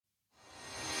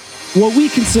what we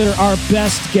consider our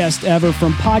best guest ever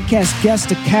from Podcast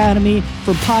Guest Academy,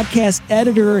 from Podcast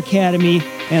Editor Academy,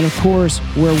 and of course,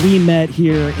 where we met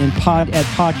here at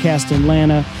Podcast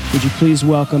Atlanta. Would you please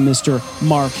welcome Mr.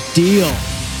 Mark Diehl?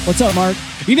 What's up, Mark?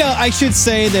 I should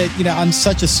say that, I'm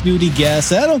such a snooty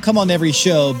guest. I don't come on every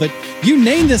show, but you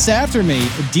named this after me.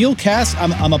 Diehlcast.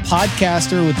 I'm a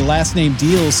podcaster with the last name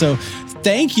Diehl, so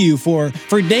thank you for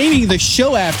naming the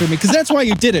show after me, because that's why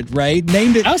you did it, right?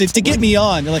 Named it to get me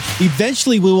on. Like,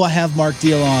 eventually we will have Mark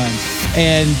Diehl on.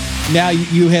 And now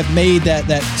you have made that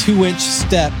 2-inch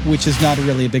step, which is not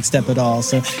really a big step at all.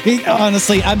 So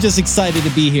honestly, I'm just excited to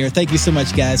be here. Thank you so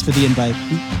much, guys, for the invite.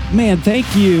 Man,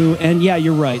 thank you. And yeah,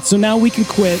 you're right. So now we can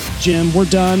quit, Jim. We're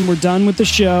done. We're done with the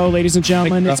show, ladies and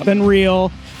gentlemen. It's been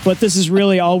real, but this is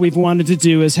really all we've wanted to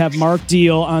do is have Mark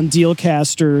Diehl on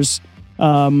Diehlcasters.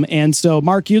 And so,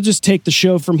 Mark, you'll just take the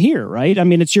show from here, right? I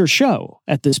mean, it's your show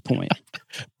at this point.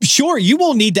 Sure, you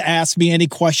won't need to ask me any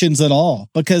questions at all,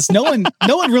 because no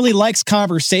one really likes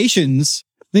conversations.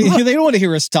 They don't want to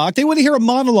hear us talk. They want to hear a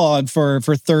monologue for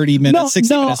 30 minutes,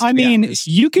 60 minutes. I mean,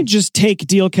 you could just take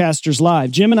Diehlcasters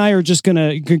live. Jim and I are just going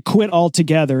to quit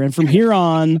altogether. And from here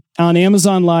on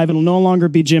Amazon Live, it'll no longer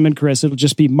be Jim and Chris. It'll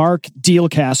just be Mark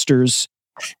Diehlcasters.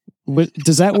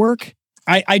 Does that work?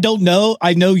 I don't know.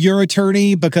 I know your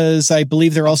attorney because I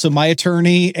believe they're also my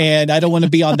attorney, and I don't want to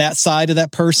be on that side of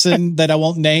that person that I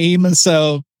won't name.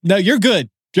 So no, you're good.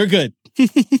 You're good.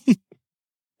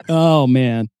 Oh,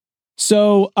 man.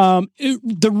 So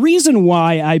the reason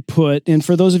why I put, and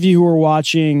for those of you who are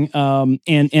watching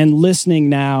and listening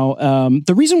now,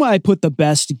 the reason why I put the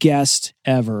best guest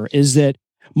ever is that,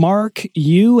 Mark,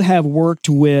 you have worked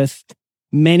with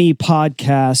many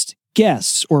podcast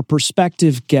guests or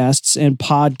prospective guests and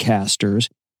podcasters.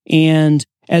 And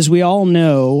as we all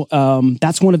know,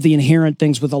 that's one of the inherent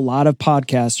things with a lot of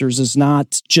podcasters is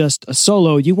not just a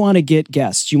solo. You want to get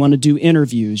guests. You want to do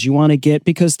interviews. You want to get,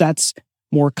 because that's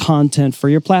more content for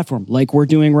your platform, like we're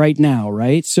doing right now,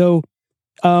 right? So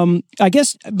I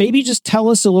guess maybe just tell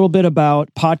us a little bit about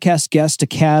Podcast Guest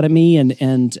Academy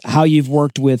and how you've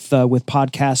worked with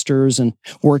podcasters and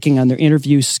working on their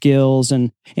interview skills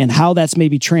and how that's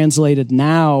maybe translated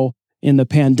now in the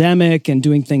pandemic and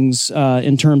doing things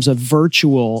in terms of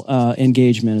virtual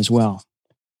engagement as well.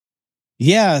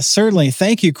 Yeah, certainly.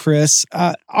 Thank you, Chris.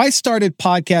 I started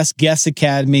Podcast Guest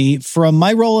Academy from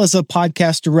my role as a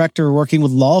podcast director working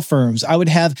with law firms. I would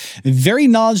have very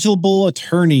knowledgeable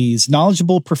attorneys,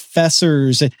 knowledgeable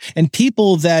professors, and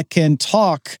people that can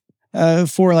talk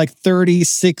for like 30,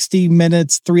 60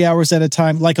 minutes, 3 hours at a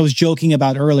time, like I was joking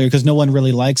about earlier, because no one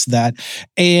really likes that.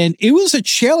 And it was a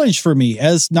challenge for me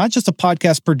as not just a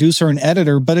podcast producer and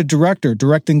editor, but a director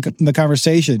directing the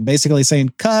conversation, basically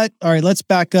saying, cut, all right, let's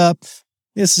back up.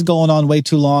 This is going on way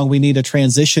too long. We need a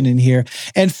transition in here.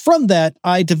 And from that,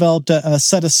 I developed a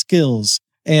set of skills.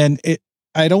 And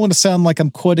I don't want to sound like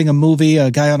I'm quoting a movie, a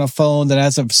guy on a phone that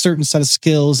has a certain set of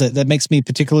skills that makes me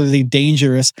particularly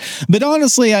dangerous. But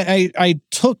honestly, I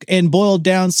took and boiled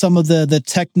down some of the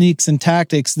techniques and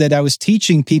tactics that I was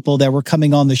teaching people that were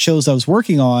coming on the shows I was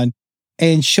working on,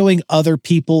 and showing other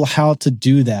people how to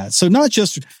do that. So not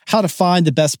just how to find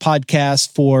the best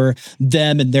podcast for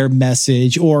them and their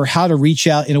message, or how to reach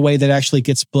out in a way that actually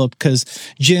gets booked. Because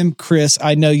Jim, Chris,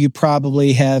 I know you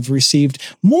probably have received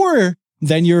more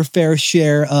than your fair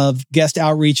share of guest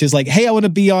outreaches like, hey, I want to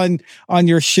be on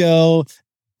your show.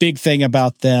 Big thing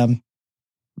about them.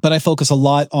 But I focus a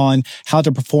lot on how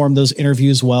to perform those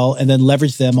interviews well and then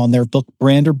leverage them on their book,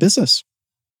 brand, or business.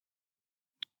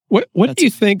 What do you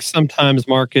think sometimes,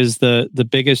 Mark, is the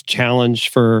biggest challenge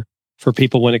for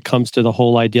people when it comes to the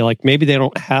whole idea? Like maybe they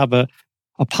don't have a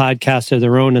podcast of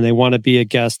their own and they want to be a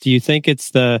guest. Do you think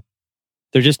it's they're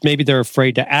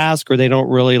afraid to ask, or they don't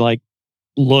really like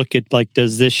look at like,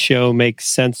 does this show make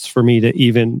sense for me to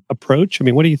even approach? I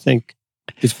mean, what do you think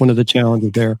is one of the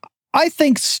challenges there? I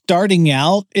think starting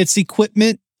out, it's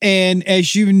equipment. And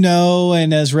as you know,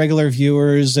 and as regular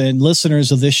viewers and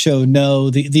listeners of this show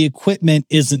know, the equipment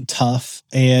isn't tough.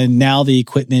 And now the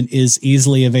equipment is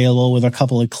easily available with a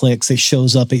couple of clicks. It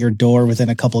shows up at your door within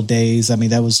a couple of days. I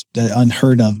mean, that was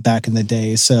unheard of back in the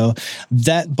day. So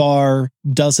that bar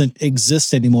doesn't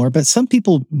exist anymore. But some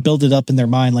people build it up in their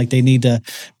mind like they need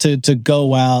to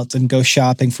go out and go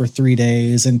shopping for 3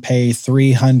 days and pay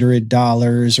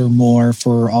 $300 or more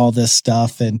for all this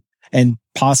stuff. And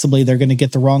possibly they're going to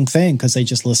get the wrong thing because they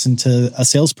just listened to a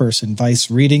salesperson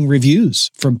vice reading reviews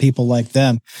from people like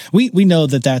them. We know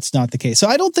that that's not the case. So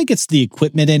I don't think it's the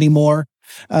equipment anymore.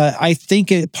 I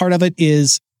think part of it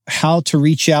is how to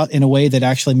reach out in a way that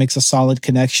actually makes a solid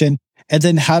connection, and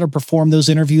then how to perform those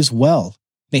interviews well.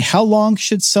 How long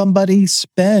should somebody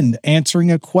spend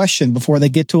answering a question before they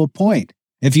get to a point?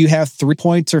 If you have 3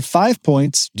 points or 5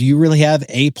 points, do you really have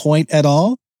a point at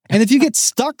all? And if you get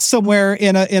stuck somewhere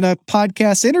in a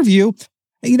podcast interview,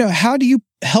 how do you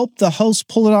help the host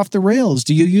pull it off the rails?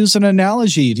 Do you use an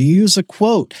analogy? Do you use a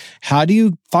quote? How do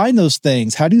you find those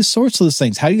things? How do you source those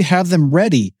things? How do you have them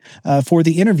ready for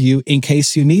the interview in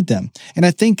case you need them? And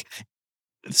I think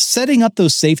setting up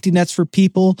those safety nets for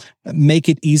people make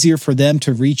it easier for them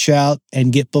to reach out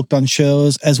and get booked on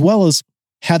shows, as well as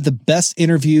have the best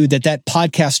interview that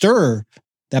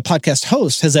podcast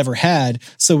host has ever had.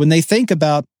 So when they think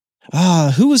about,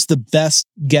 who was the best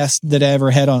guest that I ever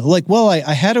had on? Like, well,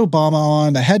 I had Obama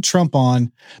on, I had Trump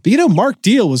on, but Mark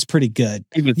Deal was pretty good.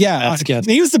 He was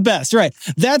he was the best, right?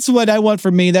 That's what I want for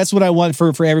me. That's what I want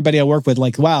for everybody I work with.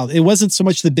 Like, wow, it wasn't so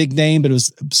much the big name, but it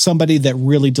was somebody that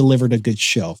really delivered a good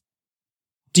show.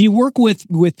 Do you work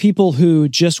with people who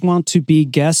just want to be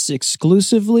guests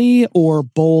exclusively, or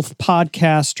both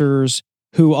podcasters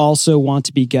who also want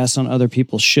to be guests on other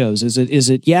people's shows? Is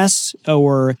it yes,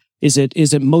 or is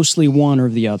it mostly one or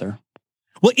the other?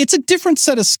 Well, it's a different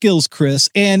set of skills, Chris.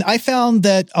 And I found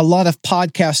that a lot of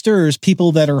podcasters,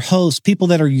 people that are hosts, people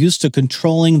that are used to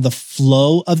controlling the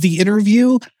flow of the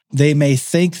interview, they may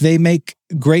think they make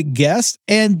great guests.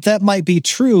 And that might be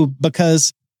true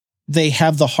because they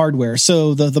have the hardware.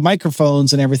 So the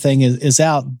microphones and everything is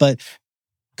out, but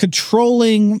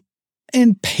controlling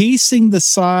and pacing the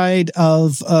side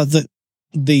of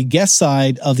the guest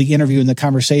side of the interview and the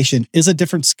conversation is a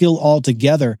different skill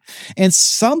altogether. And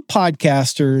some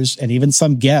podcasters and even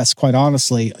some guests, quite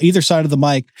honestly, either side of the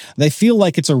mic, they feel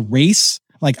like it's a race.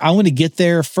 Like, I want to get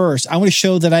there first. I want to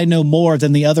show that I know more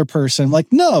than the other person. Like,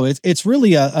 no, it's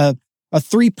really a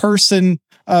 3-person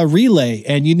relay.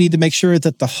 And you need to make sure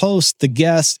that the host, the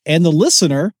guest, and the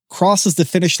listener crosses the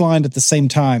finish line at the same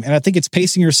time. And I think it's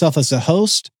pacing yourself as a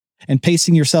host and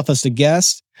pacing yourself as a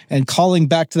guest, and calling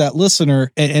back to that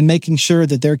listener and making sure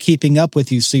that they're keeping up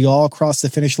with you so you all cross the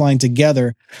finish line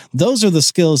together. Those are the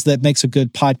skills that makes a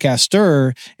good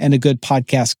podcaster and a good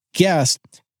podcast guest.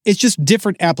 It's just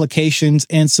different applications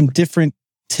and some different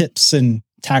tips and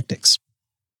tactics.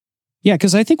 Yeah,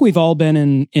 because I think we've all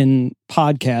been in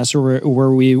podcasts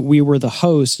where we were the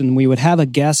host and we would have a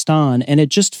guest on, and it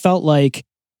just felt like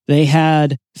they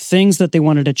had things that they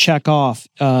wanted to check off.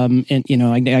 And,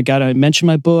 I got to mention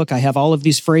my book. I have all of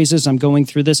these phrases. I'm going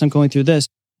through this.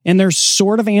 And they're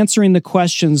sort of answering the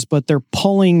questions, but they're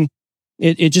pulling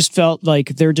it. It just felt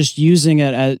like they're just using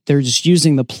it. They're just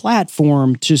using the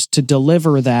platform just to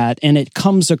deliver that. And it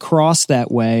comes across that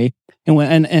way.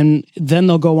 And then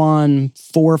they'll go on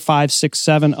 4, 5, 6,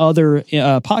 7 other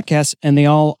podcasts, and they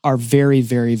all are very,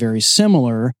 very, very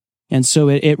similar. And so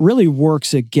it really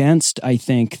works against, I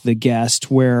think, the guest,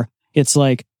 where it's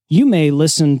like you may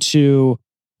listen to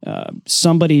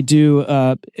somebody do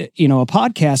a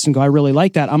podcast and go, I really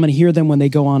like that. I'm going to hear them when they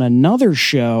go on another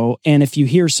show. And if you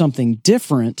hear something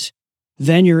different,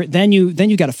 then you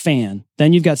got a fan.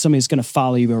 Then you've got somebody who's going to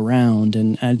follow you around,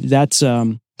 and that's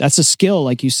a skill,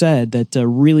 like you said, that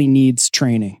really needs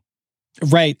training.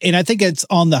 Right. And I think it's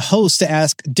on the host to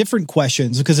ask different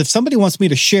questions, because if somebody wants me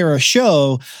to share a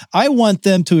show, I want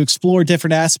them to explore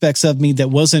different aspects of me that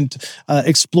wasn't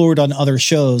explored on other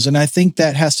shows. And I think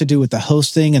that has to do with the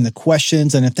hosting and the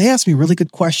questions. And if they ask me really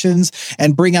good questions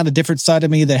and bring out a different side of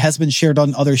me that has been shared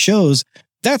on other shows,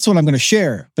 that's what I'm going to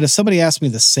share. But if somebody asks me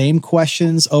the same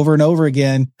questions over and over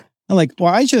again, I'm like,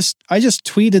 well, I just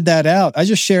tweeted that out. I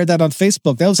just shared that on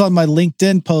Facebook. That was on my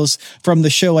LinkedIn post from the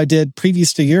show I did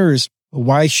previous to yours.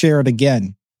 Why share it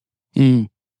again? I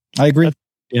agree.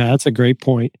 That's a great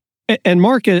point. And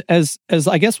Mark, as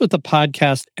I guess with the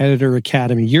Podcast Editor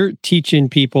Academy, you're teaching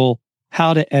people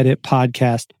how to edit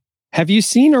podcast. Have you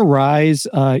seen a rise,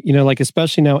 like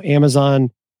especially now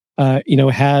Amazon,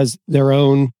 has their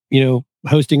own,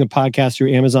 hosting a podcast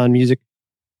through Amazon Music.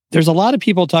 There's a lot of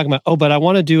people talking about, but I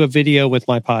want to do a video with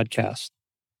my podcast.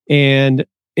 And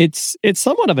it's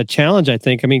somewhat of a challenge, I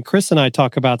think. I mean, Chris and I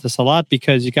talk about this a lot,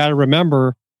 because you got to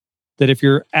remember that if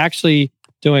you're actually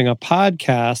doing a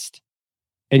podcast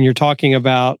and you're talking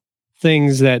about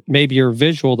things that maybe are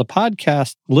visual, the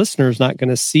podcast listener is not going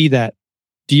to see that.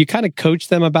 Do you kind of coach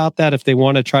them about that if they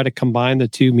want to try to combine the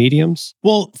two mediums?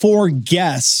 Well, for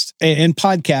guests and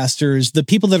podcasters, the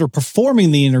people that are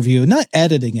performing the interview, not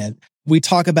editing it, we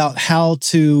talk about how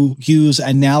to use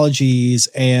analogies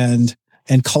and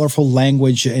colorful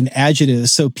language and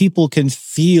adjectives so people can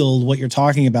feel what you're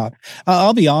talking about.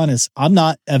 I'll be honest, I'm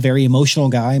not a very emotional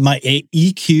guy. My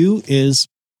EQ is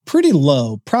pretty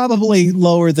low, probably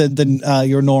lower than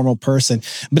your normal person.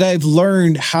 But I've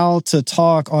learned how to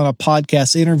talk on a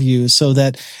podcast interview so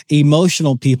that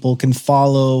emotional people can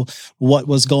follow what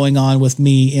was going on with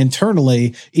me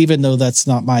internally, even though that's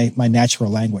not my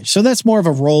natural language. So that's more of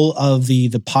a role of the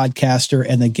podcaster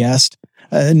and the guest.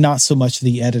 Not so much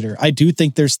the editor. I do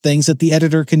think there's things that the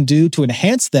editor can do to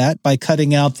enhance that by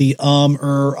cutting out the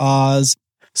ahs.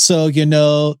 So,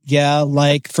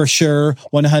 like for sure,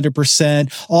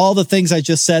 100%, all the things I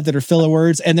just said that are filler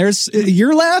words. And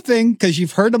you're laughing because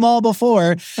you've heard them all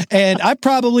before. And I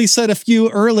probably said a few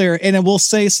earlier, and we'll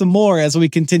say some more as we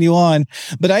continue on.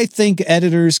 But I think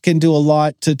editors can do a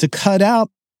lot to cut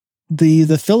out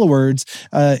the filler words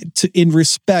in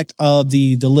respect of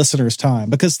the listener's time,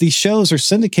 because these shows are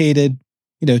syndicated,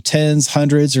 tens,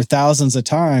 hundreds, or thousands of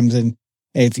times. And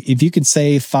if you can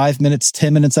save 5 minutes,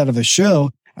 10 minutes out of a show,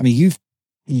 I mean,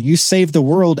 you save the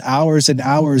world hours and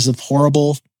hours of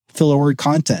horrible filler word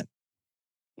content.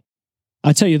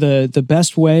 I tell you, the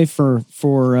best way for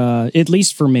at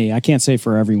least for me, I can't say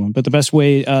for everyone, but the best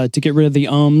way to get rid of the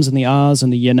ums and the ahs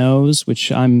and the knows,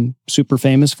 which I'm super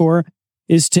famous for,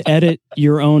 is to edit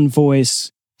your own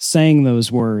voice saying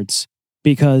those words,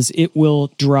 because it will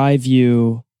drive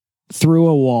you through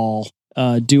a wall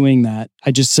doing that.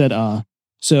 I just said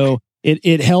so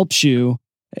it helps you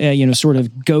sort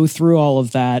of go through all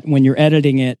of that when you're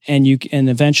editing it, and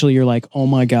eventually you're like, oh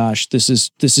my gosh, this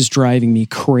is driving me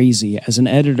crazy. As an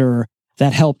editor,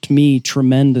 that helped me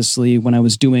tremendously when I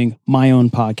was doing my own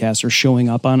podcast or showing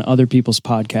up on other people's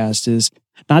podcasts, is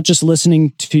not just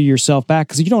listening to yourself back,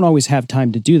 because you don't always have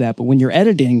time to do that. But when you're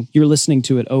editing, you're listening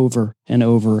to it over and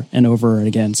over and over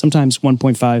again, sometimes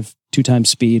 1.5, 2 times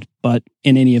speed. But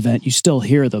in any event, you still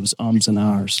hear those ums and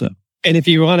ahs. So. And if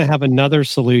you want to have another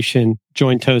solution,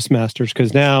 join Toastmasters,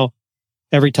 because now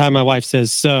every time my wife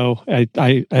says so,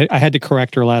 I had to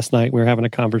correct her last night. We were having a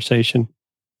conversation.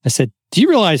 I said, do you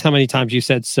realize how many times you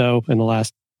said so in the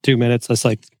last 2 minutes? I was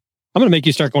like, I'm going to make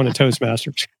you start going to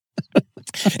Toastmasters.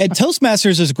 And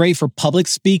Toastmasters is great for public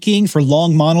speaking, for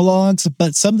long monologues,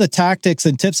 but some of the tactics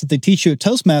and tips that they teach you at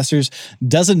Toastmasters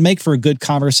doesn't make for a good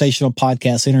conversational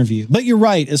podcast interview. But you're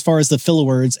right, as far as the filler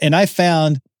words. And I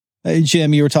found,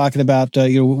 Jim, you were talking about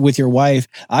with your wife,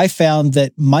 I found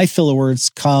that my filler words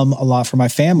come a lot from my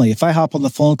family. If I hop on the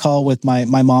phone call with my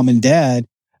mom and dad,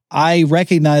 I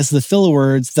recognize the filler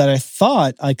words that I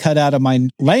thought I cut out of my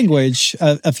language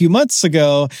a few months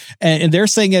ago, and they're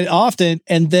saying it often,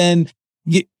 and then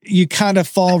you kind of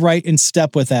fall right in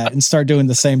step with that and start doing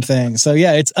the same thing. So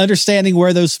yeah, it's understanding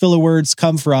where those filler words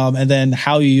come from and then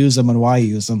how you use them and why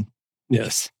you use them.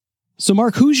 Yes. So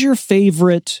Mark, who's your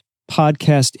favorite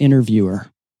podcast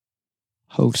interviewer,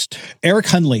 host? Eric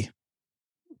Hundley.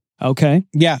 Okay.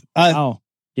 Yeah.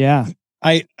 Yeah.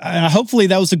 I hopefully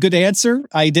that was a good answer.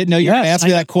 I didn't know you were going to ask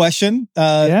me that question.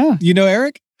 Yeah. You know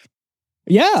Eric?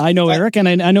 Yeah, I know Eric, and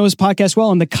I know his podcast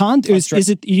well. And the content is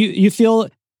it you feel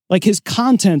like his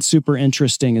content's super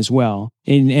interesting as well,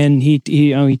 and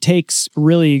he takes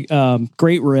really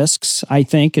great risks, I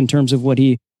think, in terms of what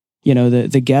he,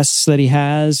 the guests that he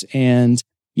has, and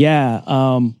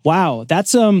wow,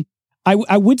 that's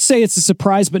I would say it's a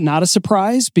surprise, but not a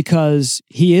surprise, because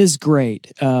he is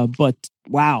great. But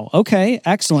wow, okay,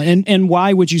 excellent. And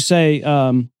why would you say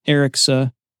Eric's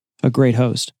a great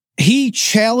host? He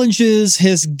challenges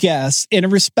his guests in a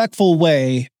respectful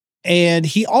way, and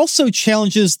he also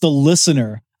challenges the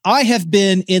listener. I have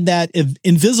been in that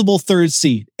invisible third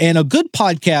seat, and a good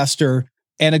podcaster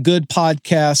and a good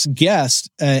podcast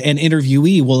guest and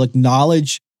interviewee will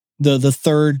acknowledge the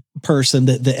third person,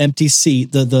 the empty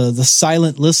seat, the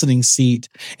silent listening seat,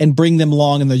 and bring them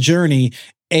along in the journey.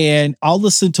 And I'll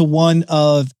listen to one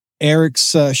of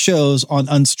Eric's shows on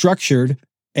Unstructured,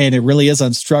 and it really is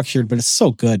unstructured, but it's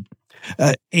so good.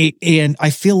 And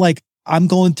I feel like I'm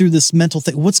going through this mental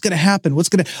thing. What's going to happen?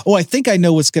 I think I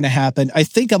know what's going to happen. I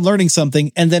think I'm learning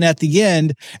something. And then at the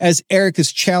end, as Eric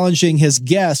is challenging his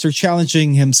guest or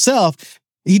challenging himself,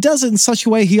 he does it in such a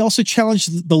way. He also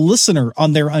challenged the listener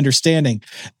on their understanding.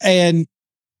 And,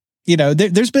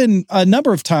 there's been a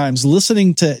number of times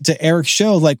listening to Eric's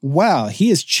show, like, wow, he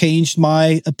has changed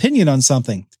my opinion on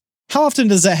something. How often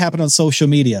does that happen on social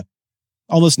media?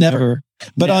 Almost never.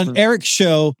 But never. On Eric's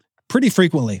show, pretty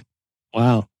frequently.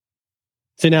 Wow.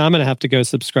 So now I'm going to have to go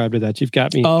subscribe to that. You've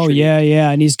got me. Oh,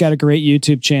 yeah. And he's got a great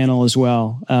YouTube channel as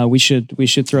well. We should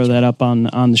throw that up on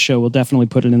the show. We'll definitely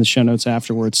put it in the show notes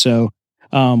afterwards. So,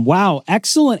 wow,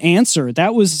 excellent answer.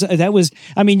 That was,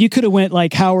 I mean, you could have went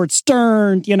like Howard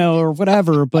Stern, or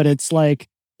whatever, but it's like,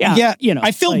 Yeah, you know,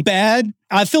 I feel bad.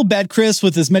 I feel bad, Chris,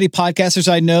 with as many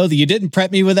podcasters I know that you didn't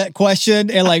prep me with that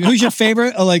question. And like, who's your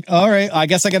favorite? I'm like, all right, I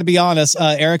guess I got to be honest.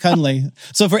 Eric Hunley.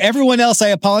 So for everyone else, I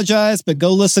apologize, but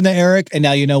go listen to Eric, and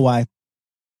now you know why.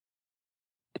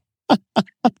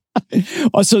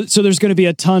 So there's going to be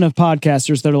a ton of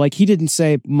podcasters that are like, he didn't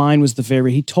say mine was the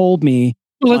favorite. He told me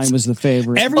mine was the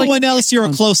favorite. Everyone else, you're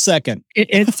a close second.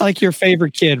 It's like your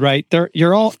favorite kid, right?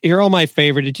 You're all my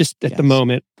favorite. It just at the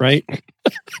moment, right?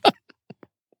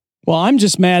 Well, I'm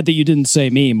just mad that you didn't say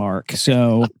me, Mark.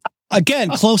 So again,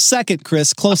 close second,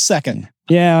 Chris. Close second.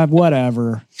 Yeah,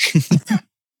 whatever.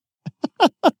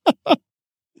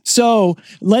 So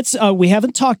we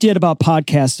haven't talked yet about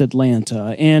Podcast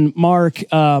Atlanta. And Mark,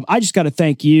 I just got to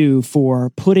thank you for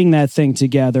putting that thing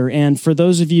together. And for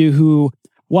those of you who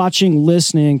watching,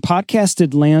 listening, Podcast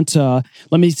Atlanta,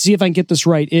 let me see if I can get this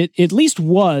right. It at least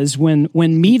was when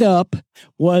Meetup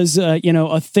was,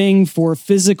 a thing for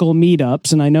physical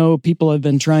meetups. And I know people have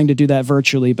been trying to do that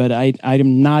virtually, but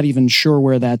I'm not even sure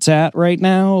where that's at right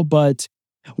now. But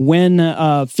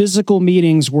when physical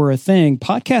meetings were a thing,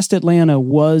 Podcast Atlanta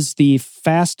was the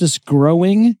fastest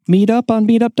growing meetup on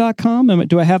meetup.com.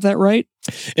 Do I have that right?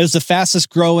 It was the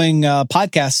fastest growing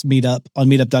podcast meetup on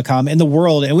meetup.com in the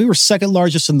world. And we were second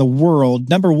largest in the world.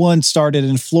 Number one started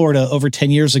in Florida over 10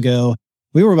 years ago.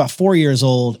 We were about 4 years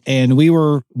old, and we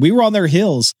were on their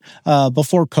heels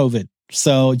before COVID.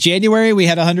 So January, we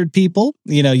had 100 people.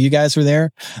 You guys were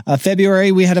there.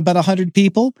 February, we had about 100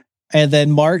 people. And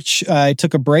then March, I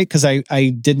took a break because I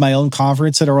did my own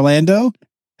conference at Orlando.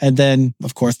 And then,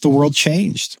 of course, the world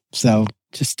changed. So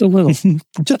just a little,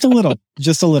 just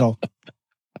a little.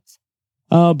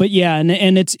 But yeah,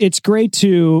 and it's great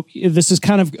this is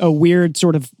kind of a weird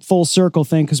sort of full circle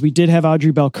thing, because we did have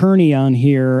Audrey Bell-Kearney on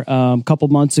here a couple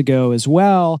months ago as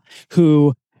well,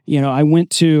 who, I went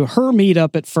to her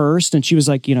meetup at first, and she was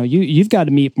like, you've got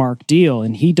to meet Mark Deal,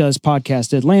 and he does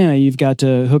Podcast Atlanta. You've got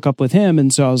to hook up with him.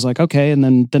 And so I was like, okay. And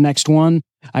then the next one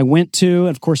I went to,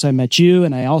 and of course I met you,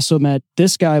 and I also met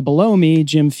this guy below me,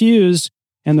 Jim Fuse,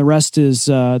 and the rest is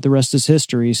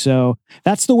history. So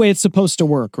that's the way it's supposed to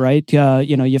work, right?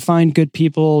 You find good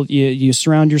people, you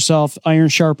surround yourself, iron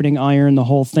sharpening iron, the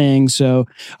whole thing. So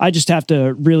I just have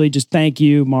to really just thank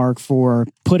you, Mark, for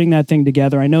putting that thing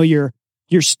together. I know you're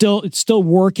still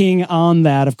working on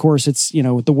that. Of course, it's,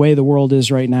 the way the world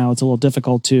is right now, it's a little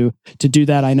difficult to do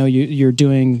that. I know you're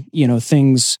doing,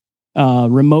 things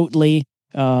remotely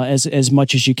as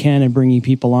much as you can, and bringing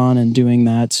people on and doing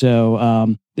that.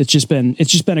 So it's just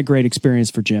been a great experience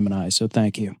for Jim and I. So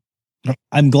thank you.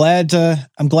 I'm glad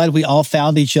we all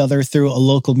found each other through a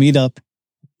local meetup.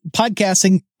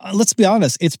 Podcasting, let's be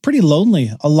honest, it's pretty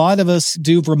lonely. A lot of us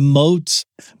do remote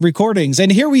recordings,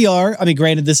 and here we are. I mean,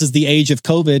 granted, this is the age of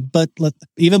COVID, but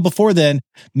even before then,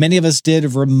 many of us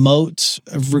did remote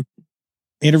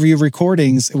interview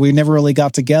recordings. We never really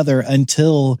got together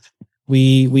until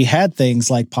we had things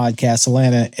like Podcast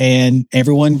Atlanta, and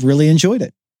everyone really enjoyed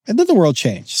it. And then the world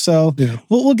changed. So yeah,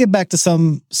 we'll get back to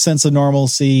some sense of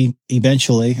normalcy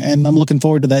eventually, and I'm looking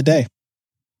forward to that day.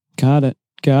 Got it.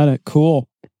 Cool.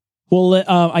 Well,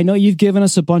 I know you've given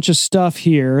us a bunch of stuff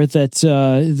here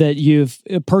that you've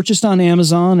purchased on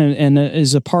Amazon and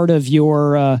is a part of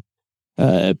your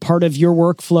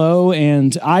workflow.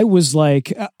 And I was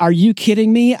like, "Are you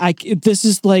kidding me? This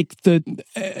is like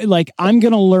I'm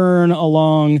going to learn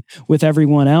along with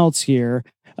everyone else here."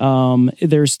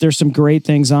 There's some great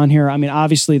things on here. I mean,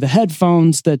 obviously the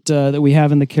headphones that we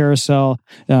have in the carousel,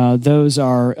 those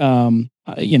are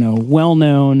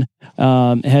well-known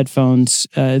headphones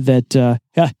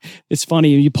it's funny,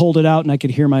 you pulled it out and I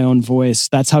could hear my own voice.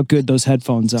 That's how good those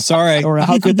headphones are. Sorry. Or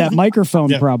how good that microphone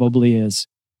probably is.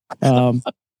 The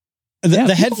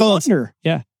headphones.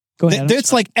 Yeah. Go ahead.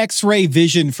 It's like X-ray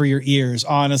vision for your ears,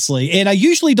 honestly. And I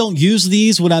usually don't use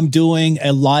these when I'm doing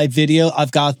a live video. I've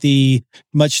got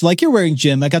much like you're wearing,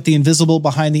 Jim, I got the invisible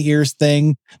behind the ears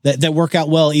thing that work out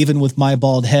well, even with my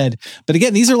bald head. But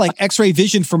again, these are like X-ray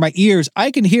vision for my ears.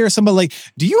 I can hear somebody like,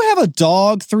 "Do you have a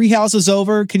dog 3 houses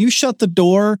over? Can you shut the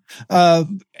door?"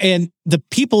 And the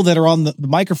people that are on the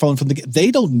microphone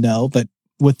they don't know, but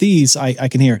with these, I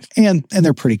can hear it. And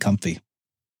they're pretty comfy.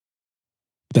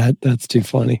 That's too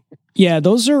funny. Yeah,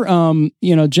 those are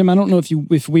Jim, I don't know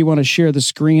if we want to share the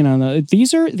screen on that.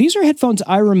 These are headphones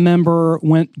I remember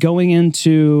going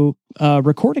into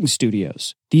recording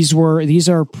studios. These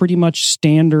are pretty much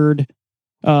standard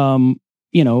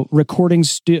recording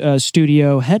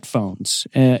studio headphones.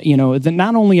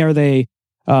 Not only are they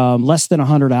less than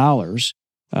 $100,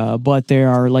 but they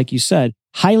are, like you said,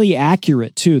 highly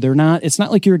accurate too. It's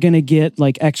not like you're going to get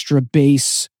like extra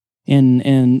bass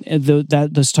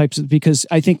those types of, because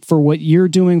I think for what you're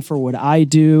doing, for what I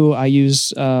do, I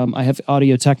use I have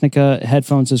Audio-Technica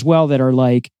headphones as well that are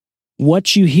like,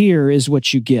 what you hear is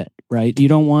what you get, right? You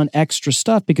don't want extra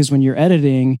stuff, because when you're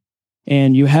editing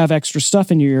and you have extra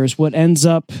stuff in your ears, what ends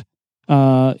up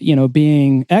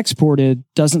being exported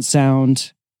doesn't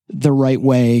sound the right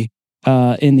way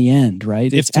in the end,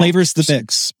 right? It flavors the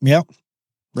mix. Yep.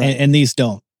 Right. And these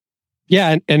don't.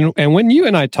 Yeah. And when you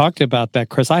and I talked about that,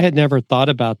 Chris, I had never thought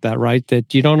about that, right?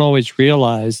 That you don't always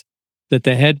realize that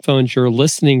the headphones you're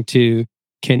listening to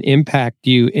can impact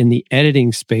you in the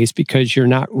editing space because you're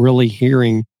not really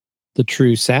hearing the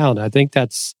true sound. I think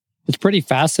it's pretty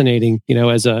fascinating,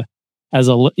 as a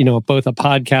both a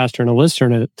podcaster and a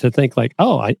listener to think like,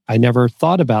 oh, I never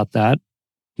thought about that,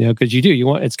 because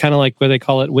it's kind of like what they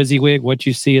call it, WYSIWYG, what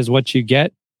you see is what you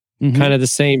get. Mm-hmm. Kind of the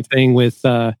same thing with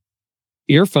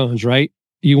earphones, right?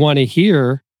 You want to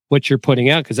hear what you're putting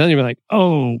out, because then you're like,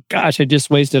 oh gosh, I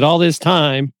just wasted all this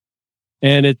time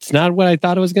and it's not what I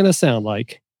thought it was going to sound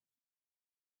like.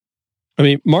 I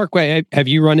mean, Mark, have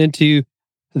you run into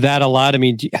that a lot? I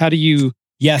mean, how do you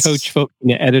coach folks in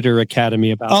the Editor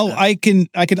Academy about that? I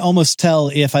can almost tell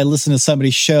if I listen to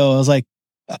somebody's show. I was like,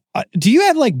 do you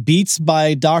have like Beats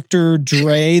by Dr.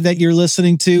 Dre that you're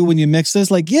listening to when you mix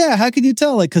this? Like, yeah, how can you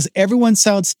tell? Like, because everyone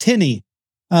sounds tinny.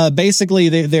 Basically,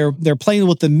 they're playing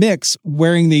with the mix,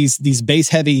 wearing these bass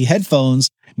heavy headphones.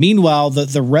 Meanwhile,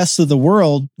 the rest of the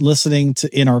world listening to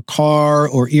in our car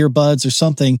or earbuds or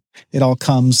something, it all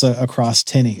comes across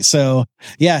tinny. So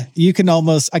yeah, I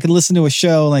can listen to a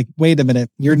show like, wait a minute,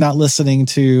 you're not listening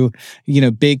to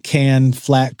big can,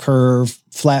 flat curve,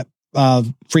 flat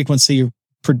frequency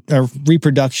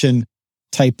reproduction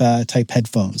type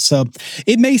headphones. So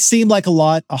it may seem like a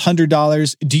lot,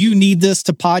 $100. Do you need this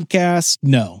to podcast?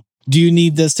 No. Do you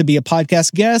need this to be a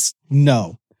podcast guest?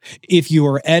 No. If you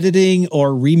are editing or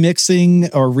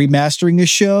remixing or remastering a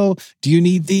show, do you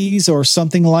need these or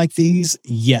something like these?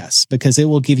 Yes, because it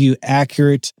will give you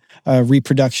accurate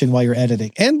reproduction while you're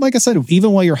editing. And like I said,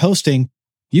 even while you're hosting,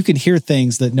 you can hear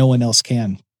things that no one else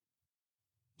can.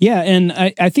 Yeah, and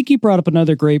I think you brought up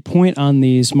another great point on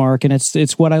these, Mark, and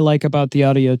it's what I like about the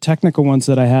Audio-Technica ones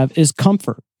that I have is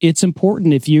comfort. It's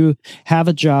important if you have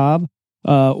a job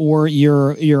or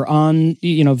you're on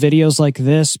videos like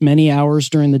this many hours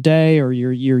during the day, or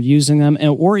you're using them,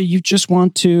 or you just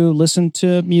want to listen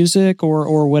to music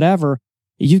or whatever.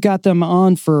 You've got them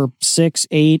on for 6,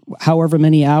 8, however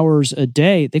many hours a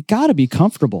day. They've got to be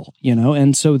comfortable,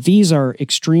 and so these are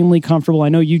extremely comfortable. I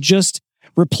know you just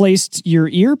replaced your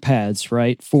ear pads,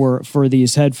 right, for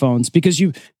these headphones, because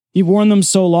you've worn them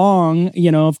so long,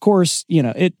 of course,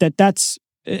 that's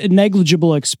a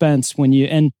negligible expense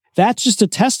and that's just a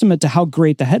testament to how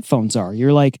great the headphones are.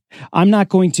 You're like, I'm not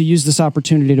going to use this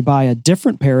opportunity to buy a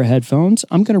different pair of headphones.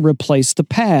 I'm going to replace the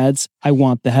pads. I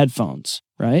want the headphones,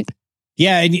 right?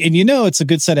 Yeah, and it's a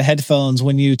good set of headphones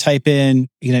when you type in,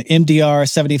 MDR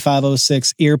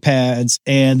 7506 ear pads,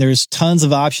 and there's tons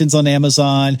of options on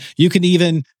Amazon. You can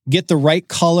even get the right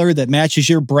color that matches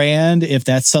your brand if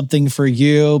that's something for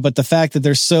you. But the fact that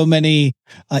there's so many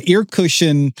ear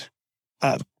cushion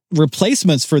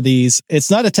replacements for these,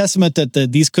 it's not a testament that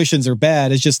these cushions are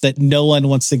bad. It's just that no one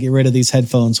wants to get rid of these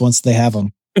headphones once they have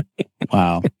them.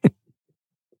 Wow.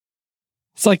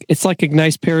 It's like a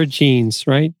nice pair of jeans,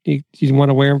 right? You want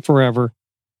to wear them forever.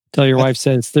 Tell your wife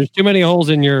says there's too many holes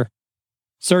in your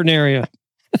certain area.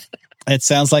 It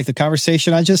sounds like the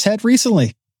conversation I just had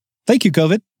recently. Thank you,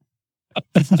 COVID.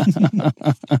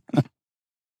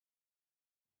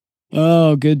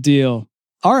 Oh, good deal.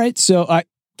 All right, so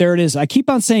there it is. I keep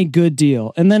on saying good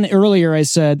deal, and then earlier I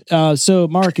said, "So,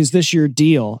 Mark, is this your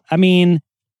deal?" I mean,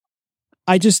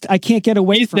 I can't get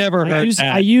away from it.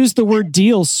 I use the word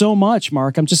deal so much,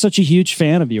 Mark. I'm just such a huge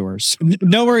fan of yours.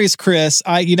 No worries, Chris.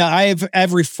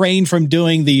 I've refrained from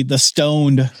doing the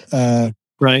stoned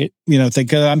right.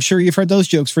 Thing. I'm sure you've heard those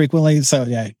jokes frequently. So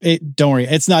yeah, don't worry.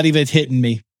 It's not even hitting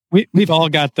me. We've all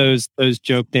got those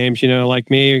joke names, like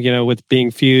me, with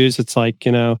being fused. It's like,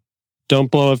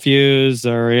 don't blow a fuse,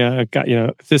 or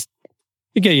just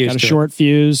you get used to a short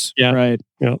fuse. Yeah. Right.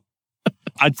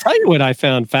 I'll tell you what I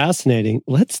found fascinating.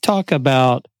 Let's talk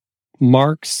about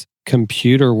Mark's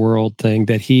computer world thing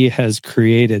that he has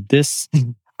created. This,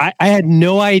 I had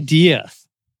no idea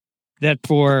that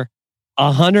for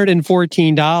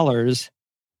 $114,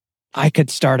 I could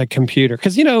start a computer.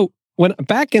 Because, when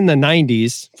back in the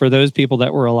 90s, for those people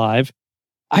that were alive,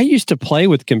 I used to play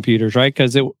with computers, right?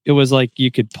 Because it was like you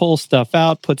could pull stuff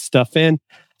out, put stuff in.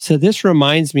 So this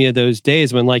reminds me of those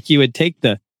days when like you would take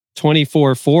the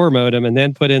 24.4 modem and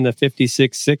then put in the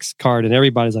 56.6 card, and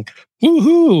everybody's like,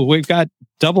 woohoo, we've got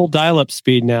double dial-up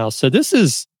speed now. So this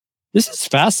is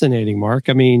fascinating, Mark.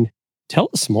 I mean, tell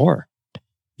us more.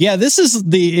 Yeah, this is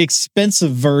the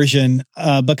expensive version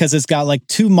because it's got like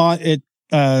two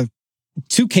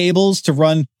cables to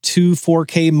run two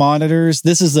 4K monitors.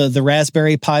 This is the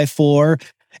Raspberry Pi 4.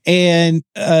 And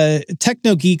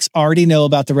techno geeks already know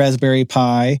about the Raspberry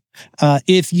Pi.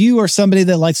 If you are somebody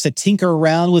that likes to tinker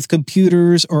around with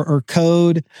computers or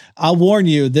code, I'll warn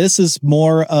you, this is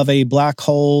more of a black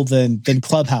hole than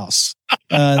Clubhouse.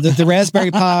 The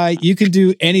Raspberry Pi, you can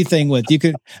do anything with.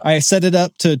 I set it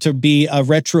up to be a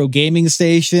retro gaming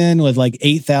station with like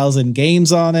 8,000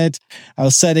 games on it. I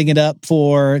was setting it up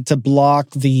to block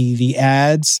the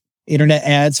ads, internet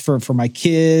ads for my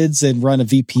kids, and run a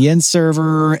VPN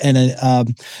server and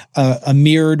a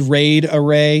mirrored RAID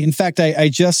array. In fact, I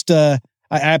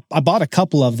bought a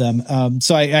couple of them.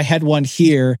 So I had one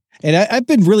here, and I've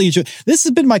been really enjoying. This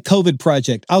has been my COVID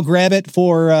project. I'll grab it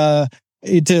I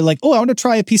want to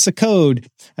try a piece of code.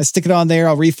 I stick it on there.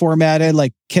 I'll reformat it.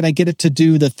 Like, can I get it to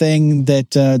do the thing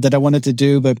that I want it to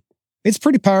do? But it's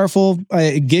pretty powerful.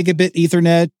 Gigabit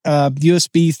Ethernet,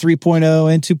 USB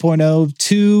 3.0 and 2.0,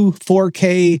 two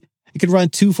 4K. You can run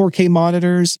two 4K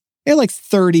monitors and like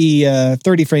 30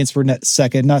 frames per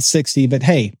second, not 60. But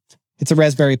hey, it's a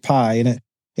Raspberry Pi, and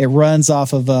it runs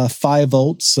off of 5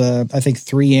 volts. I think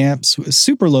 3 amps,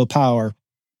 super low power,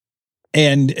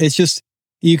 and it's just.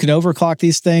 You can overclock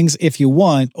these things if you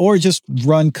want, or just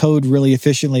run code really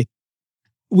efficiently.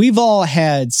 We've all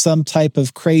had some type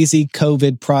of crazy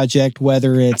COVID project,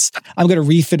 whether it's I'm going to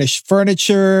refinish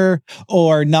furniture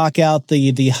or knock out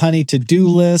the honey to-do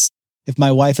list. If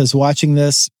my wife is watching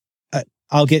this,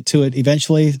 I'll get to it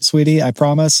eventually, sweetie, I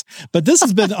promise. But this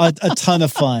has been a ton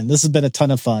of fun. This has been a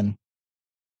ton of fun.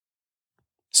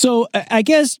 So I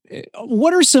guess,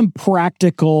 what are some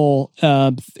practical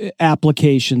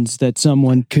applications that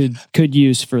someone could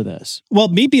use for this? Well,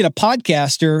 me being a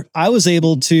podcaster, I was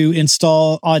able to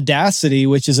install Audacity,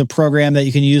 which is a program that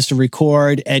you can use to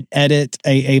record and edit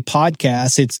a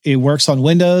podcast. It works on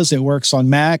Windows, it works on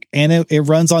Mac, and it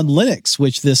runs on Linux,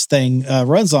 which this thing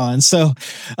runs on. So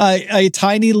a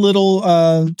tiny little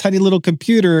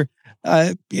computer,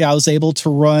 I was able to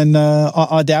run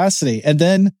Audacity. And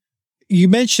then you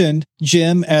mentioned,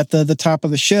 Jim, at the top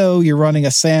of the show, you're running a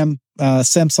Samsung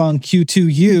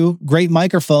Q2U, great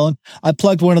microphone. I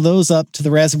plugged one of those up to the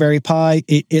Raspberry Pi.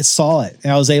 It saw it,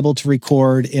 and I was able to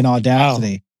record in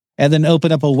Audacity. Wow. And then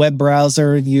open up a web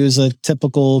browser and use a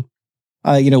typical,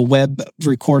 web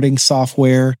recording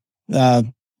software.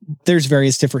 There's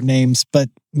various different names, but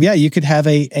yeah, you could have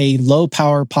a low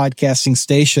power podcasting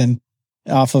station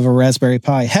off of a Raspberry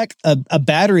Pi. Heck, a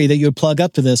battery that you would plug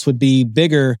up to this would be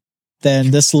bigger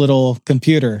than this little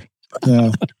computer.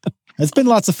 It's been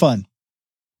lots of fun.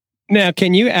 Now,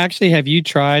 have you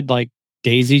tried like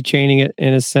daisy chaining it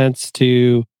in a sense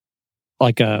to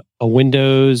like a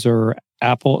Windows or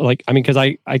Apple? Because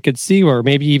I could see, or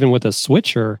maybe even with a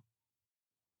switcher,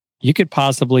 you could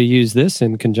possibly use this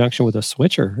in conjunction with a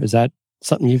switcher. Is that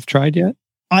something you've tried yet?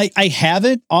 I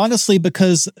haven't, honestly,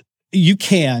 because you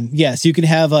can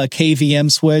have a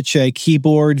KVM switch, a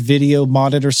keyboard video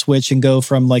monitor switch, and go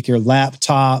from like your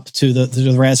laptop to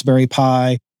the Raspberry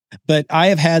Pi. But I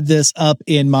have had this up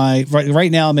in right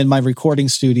now I'm in my recording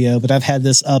studio, but I've had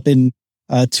this up in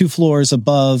 2 floors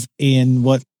above in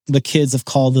what the kids have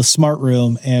called the smart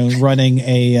room, and running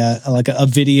a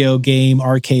video game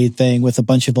arcade thing with a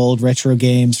bunch of old retro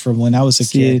games from when I was a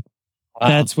kid. Wow.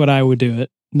 That's what I would do.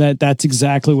 That's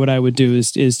exactly what I would do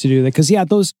is to do that. Because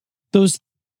those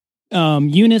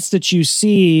units that you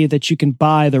see that you can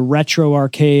buy, the retro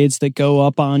arcades that go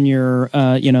up on your,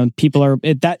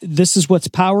 this is what's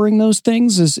powering those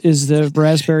things is the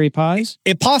Raspberry Pis?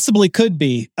 It possibly could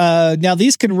be. Now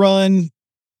these can run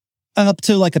up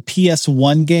to like a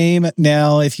PS1 game.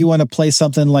 Now, if you want to play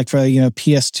something like for,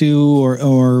 PS2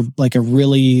 or like a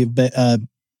really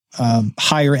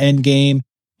higher end game,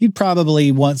 you'd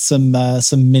probably want some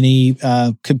mini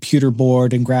computer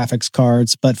board and graphics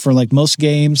cards. But for like most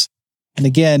games, and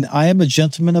again, I am a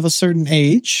gentleman of a certain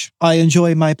age. I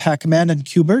enjoy my Pac-Man and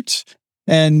Q*bert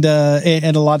and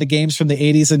a lot of games from the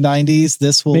 80s and 90s.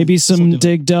 This will maybe some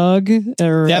Dig Dug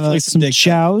or definitely some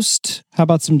Joust. How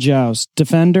about some Joust?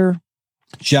 Defender?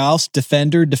 Joust,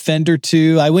 Defender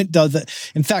 2. I went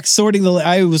in fact,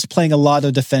 I was playing a lot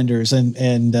of Defenders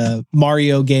and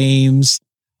Mario games.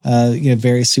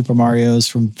 various Super Marios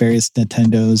from various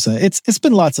Nintendos. It's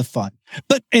been lots of fun.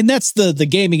 And that's the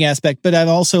gaming aspect. But I'm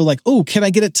also like, oh, can I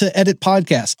get it to edit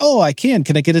podcasts? Oh, I can.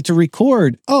 Can I get it to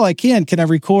record? Oh, I can. Can I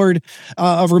record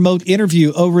a remote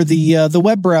interview over the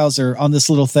web browser on this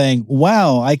little thing?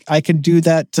 Wow, I can do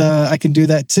that. I can do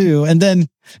that too. And then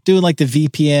doing like the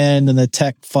VPN and the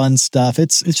tech fun stuff.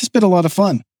 It's just been a lot of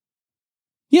fun.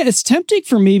 Yeah, it's tempting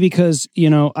for me because,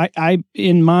 I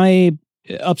in my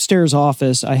upstairs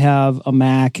office, I have a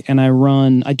Mac and I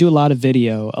do a lot of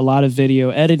video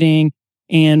editing.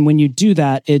 And when you do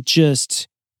that,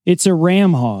 it's a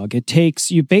RAM hog.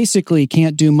 You basically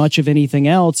can't do much of anything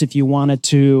else if you wanted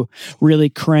to really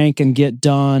crank and get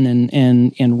done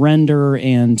and render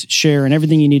and share and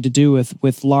everything you need to do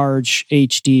with large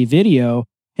HD video.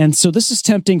 And so this is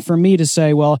tempting for me to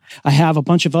say, well, I have a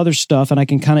bunch of other stuff and I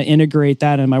can kind of integrate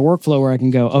that in my workflow where I can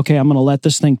go, okay, I'm going to let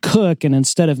this thing cook. And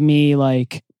instead of me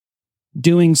like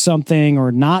doing something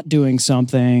or not doing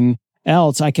something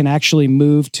else, I can actually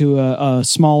move to a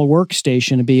small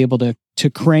workstation to be able to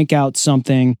crank out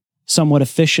something somewhat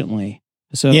efficiently.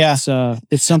 So yeah.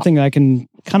 It's something I can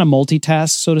kind of multitask,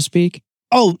 so to speak.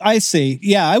 Oh, I see.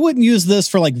 Yeah, I wouldn't use this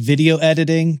for like video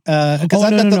editing.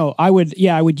 No. I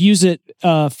would use it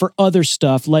for other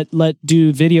stuff. Let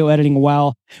do video editing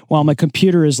while my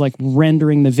computer is like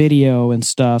rendering the video and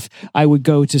stuff. I would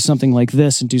go to something like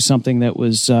this and do something that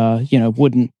was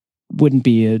wouldn't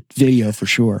be a video for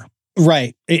sure.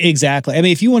 Right. Exactly. I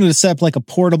mean, if you wanted to set up like a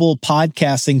portable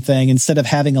podcasting thing, instead of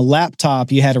having a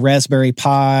laptop, you had a Raspberry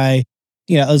Pi,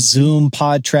 a Zoom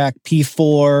PodTrack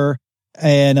P4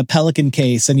 and a Pelican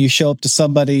case, and you show up to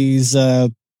somebody's,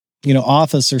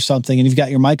 office or something, and you've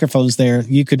got your microphones there.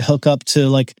 You could hook up to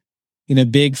like,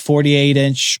 big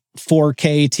 48-inch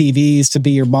 4K TVs to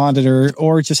be your monitor,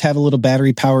 or just have a little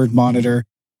battery powered monitor.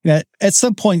 At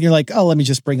some point you're like, oh, let me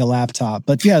just bring a laptop.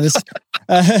 But yeah, this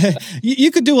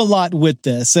you could do a lot with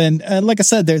this. And like I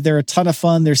said, they're a ton of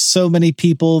fun. There's so many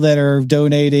people that are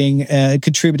donating,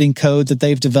 contributing code that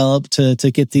they've developed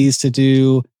to get these to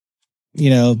do,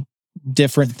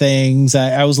 different things.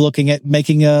 I was looking at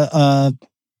making a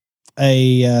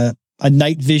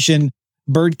night vision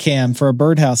bird cam for a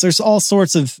birdhouse. There's all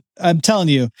sorts of, I'm telling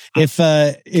you,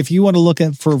 if you want to look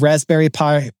at for Raspberry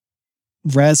Pi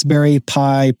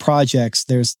projects,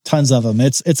 there's tons of them.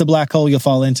 It's a black hole you'll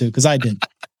fall into, because I did.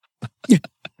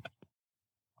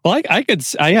 Well, I could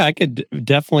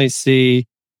definitely see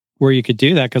where you could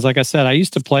do that, because like I said, I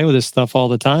used to play with this stuff all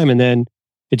the time, and then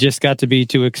it just got to be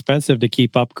too expensive to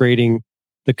keep upgrading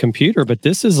the computer. But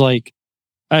this is like,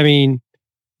 I mean,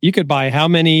 you could buy how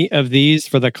many of these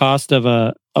for the cost of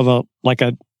a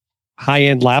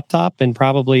high-end laptop and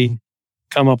probably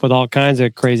come up with all kinds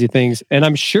of crazy things. And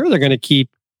I'm sure they're going to keep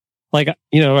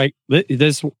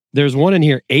there's one in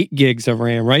here, 8 gigs of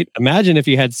RAM, right? Imagine if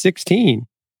you had 16,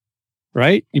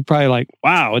 right? You'd probably like,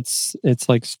 wow, it's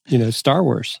like, Star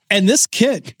Wars. And this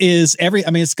kit is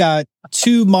it's got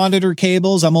 2 monitor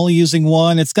cables. I'm only using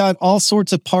one. It's got all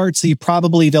sorts of parts that you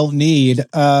probably don't need.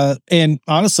 And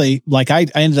honestly, like I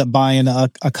ended up buying a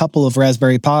couple of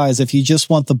Raspberry Pis. If you just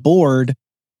want the board,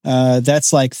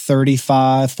 that's like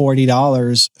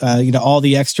 $35-$40. All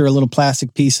the extra little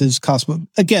plastic pieces cost.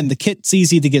 Again, the kit's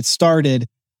easy to get started,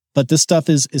 but this stuff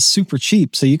is super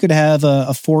cheap. So you could have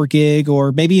a 4 gig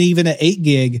or maybe even an 8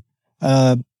 gig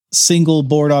single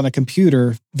board on a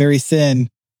computer, very thin,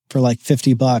 for like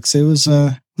 $50. It was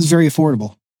very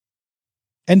affordable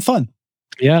and fun.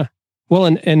 Yeah. Well,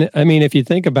 and I mean, if you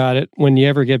think about it, when you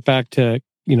ever get back to,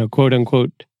 quote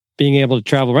unquote, being able to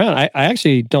travel around, I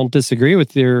actually don't disagree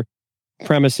with your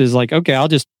premises. Like, okay, I'll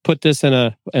just put this in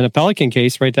a Pelican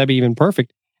case, right? That'd be even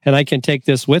perfect. And I can take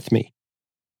this with me,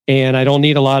 and I don't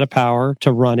need a lot of power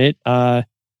to run it. And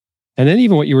then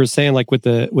even what you were saying, like with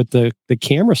the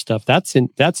camera stuff, that's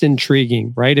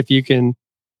intriguing, right? If you can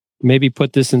maybe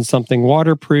put this in something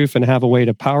waterproof and have a way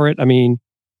to power it. I mean,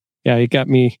 yeah, it got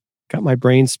my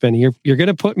brain spinning. You're going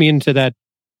to put me into that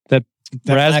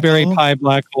Raspberry Pi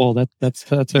black hole.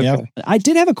 That's okay. Yep. I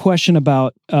did have a question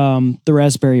about the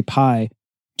Raspberry Pi.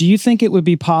 Do you think it would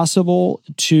be possible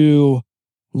to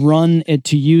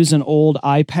use an old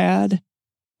iPad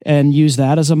and use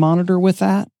that as a monitor with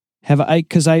that?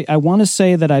 Because I want to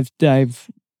say that I've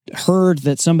heard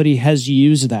that somebody has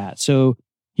used that, so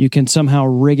you can somehow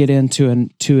rig it into an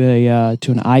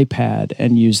iPad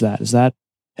and use that. Is that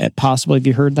possible? Have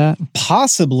you heard that?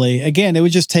 Possibly. Again, it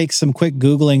would just take some quick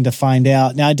Googling to find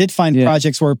out. Now, I did find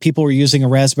projects where people were using a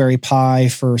Raspberry Pi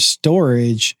for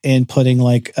storage and putting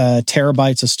like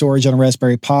terabytes of storage on a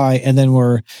Raspberry Pi, and then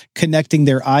were connecting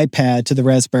their iPad to the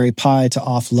Raspberry Pi to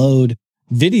offload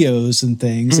videos and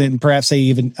things. And perhaps they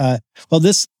even,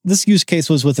 this use case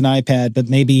was with an iPad, but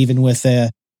maybe even with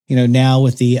now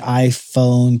with the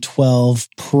iPhone 12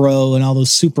 Pro and all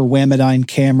those super Whamidine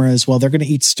cameras, well, they're going to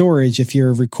eat storage if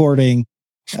you're recording,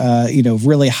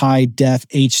 really high def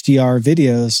HDR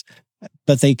videos.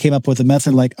 But they came up with a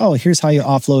method like, oh, here's how you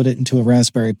offload it into a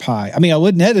Raspberry Pi. I mean, I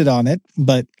wouldn't edit on it,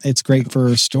 but it's great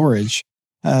for storage.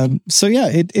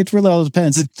 It really all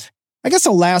depends. I guess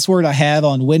the last word I have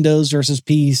on Windows versus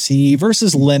PC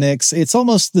versus Linux, it's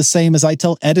almost the same as I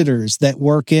tell editors that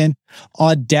work in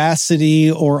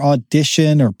Audacity or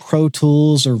Audition or Pro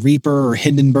Tools or Reaper or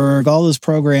Hindenburg, all those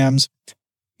programs.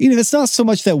 It's not so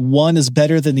much that one is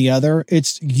better than the other.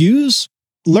 It's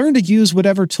learn to use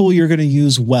whatever tool you're going to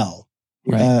use well,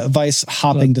 vice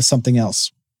hopping to something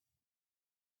else.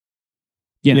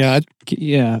 Yeah.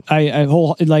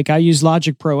 I use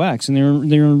Logic Pro X,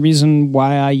 and the reason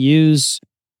why I use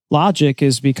Logic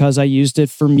is because I used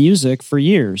it for music for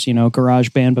years.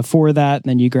 GarageBand before that, and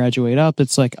then you graduate up.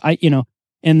 It's like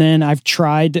and then I've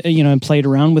tried, and played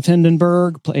around with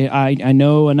Hindenburg. I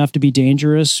know enough to be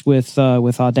dangerous with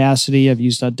Audacity. I've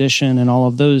used Audition and all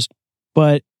of those,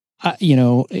 but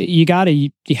you got to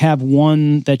have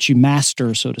one that you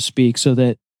master, so to speak, so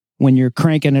that when you're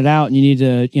cranking it out and you need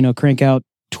to, crank out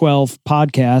 12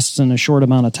 podcasts in a short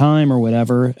amount of time or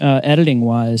whatever, editing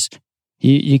wise,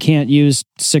 you can't use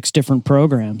 6 different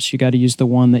programs. You got to use the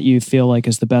one that you feel like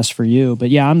is the best for you. But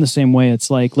yeah, I'm the same way. It's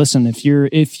like, listen, if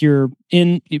you're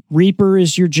in Reaper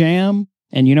is your jam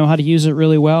and you know how to use it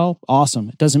really well, awesome.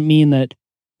 It doesn't mean that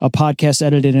a podcast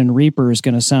edited in Reaper is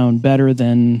going to sound better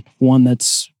than one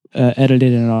that's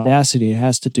edited in Audacity. It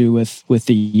has to do with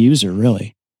the user,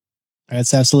 really.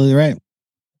 That's absolutely right.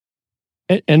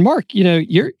 And Mark,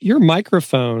 your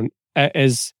microphone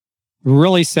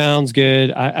really sounds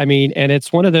good. I mean, and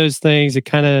it's one of those things. It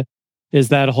kind of is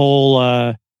that whole.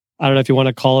 I don't know if you want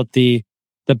to call it the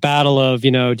battle of, do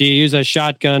you use a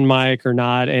shotgun mic or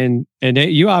not? And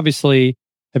you obviously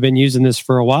have been using this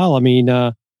for a while. I mean,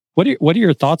 what are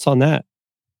your thoughts on that?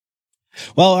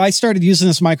 Well, I started using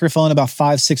this microphone about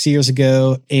 5-6 years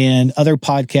ago, and other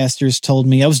podcasters told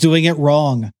me I was doing it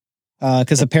wrong.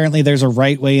 Because apparently there's a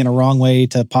right way and a wrong way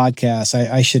to podcast.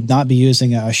 I should not be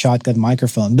using a shotgun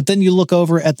microphone. But then you look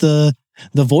over at the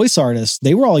voice artists,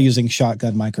 they were all using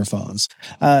shotgun microphones.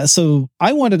 So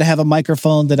I wanted to have a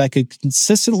microphone that I could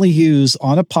consistently use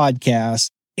on a podcast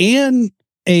and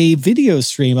a video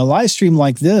stream, a live stream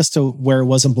like this, to where it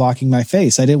wasn't blocking my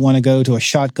face. I didn't want to go to a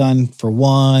shotgun for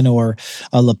one or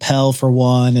a lapel for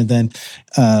one, and then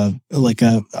like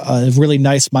a really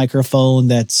nice microphone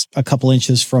that's a couple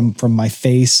inches from my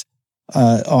face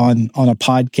on a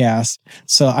podcast.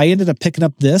 So I ended up picking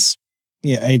up this.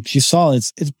 Yeah, you saw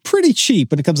it's pretty cheap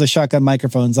when it comes to shotgun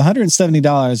microphones.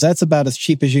 $170. That's about as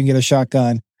cheap as you can get a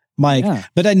shotgun mic. Yeah.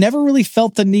 But I never really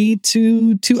felt the need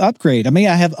to upgrade. I mean,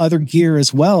 I have other gear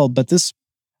as well, but this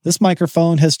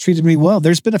microphone has treated me well.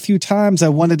 There's been a few times I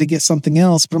wanted to get something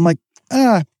else, but I'm like,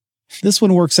 this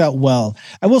one works out well.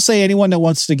 I will say anyone that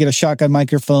wants to get a shotgun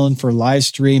microphone for live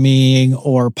streaming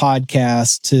or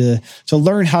podcasts to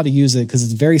learn how to use it, because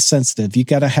it's very sensitive. You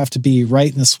got to have to be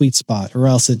right in the sweet spot or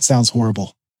else it sounds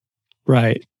horrible.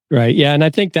 Right. Yeah. And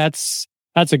I think that's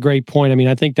a great point. I mean,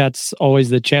 I think that's always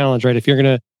the challenge, right? If you're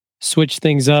going to switch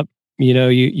things up,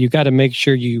 you got to make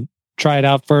sure you try it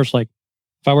out first. Like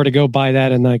if I were to go buy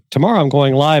that and like tomorrow I'm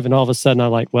going live and all of a sudden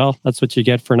I'm like, well, that's what you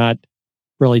get for not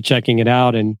really checking it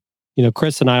out. And,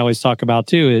 Chris and I always talk about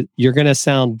too, you're going to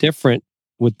sound different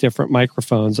with different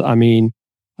microphones. I mean,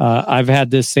 I've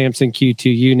had this Samson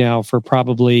Q2U now for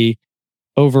probably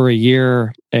over a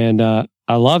year and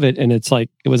I love it. And it's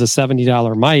like, it was a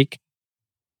 $70 mic.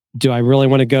 Do I really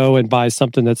want to go and buy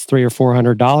something that's $300 or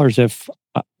 $400 if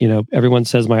everyone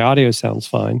says my audio sounds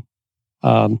fine?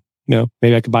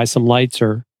 Maybe I could buy some lights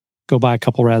or go buy a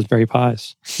couple Raspberry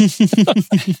Pis.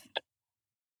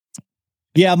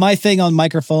 Yeah, my thing on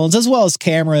microphones as well as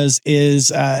cameras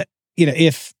is,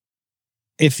 if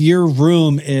your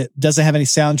room doesn't have any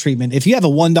sound treatment, if you have a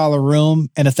 $1 room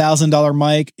and $1,000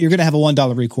 mic, you're going to have a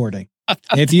 $1 recording.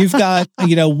 If you've got,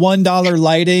 $1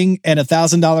 lighting and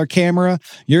 $1,000 camera,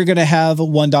 you're going to have a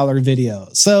 $1 video.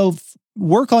 So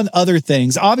work on other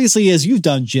things. Obviously, as you've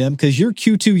done, Jim, because your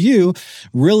Q2U,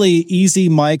 really easy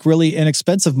mic, really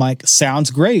inexpensive mic,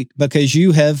 sounds great because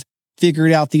you have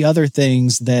figured out the other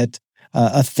things that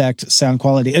affect sound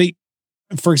quality. I mean,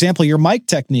 for example, your mic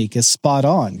technique is spot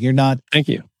on. You're not Thank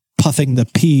you. puffing the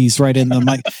peas right in the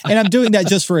mic. And I'm doing that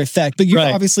just for effect, but you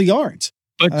obviously aren't.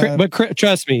 But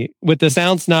trust me, with the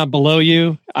sound snob below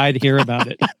you, I'd hear about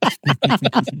it.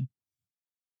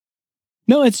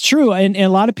 No, it's true. And a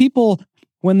lot of people,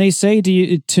 when they say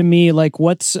to me, like,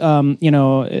 what's, they'll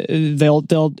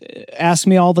ask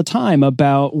me all the time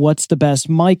about what's the best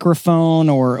microphone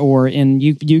and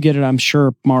you get it, I'm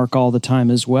sure, Mark, all the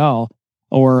time as well.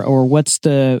 Or what's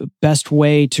the best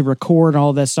way to record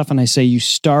all that stuff. And I say, you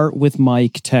start with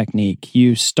mic technique.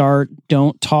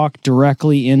 Don't talk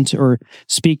directly into or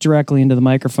speak directly into the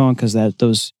microphone, because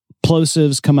those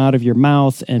plosives come out of your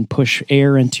mouth and push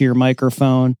air into your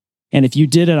microphone. And if you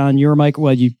did it on your mic,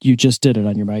 well, you just did it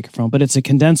on your microphone, but it's a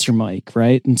condenser mic,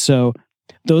 right? And so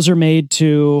those are made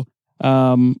to,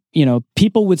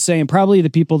 people would say, and probably the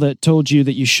people that told you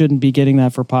that you shouldn't be getting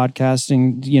that for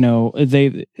podcasting,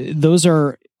 those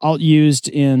are all used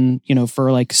in,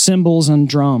 for like cymbals and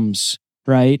drums,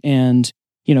 right? And,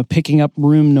 picking up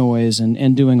room noise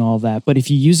and doing all that. But if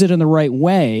you use it in the right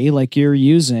way, like you're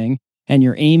using, and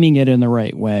you're aiming it in the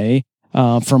right way,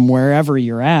 from wherever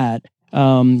you're at,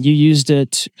 you used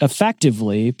it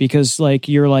effectively, because like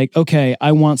you're like, okay,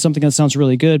 I want something that sounds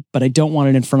really good, but I don't want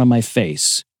it in front of my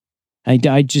face.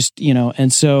 I just,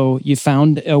 and so you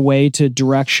found a way to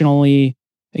directionally,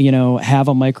 have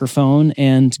a microphone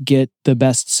and get the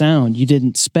best sound. You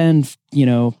didn't spend,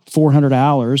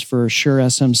 $400 for a Shure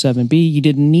SM7B. You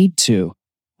didn't need to.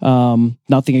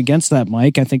 Nothing against that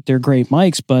mic. I think they're great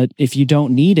mics, but if you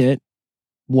don't need it,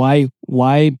 why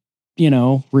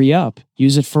re-up,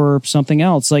 use it for something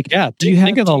else. Like, yeah,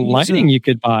 think of the lighting you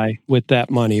could buy with that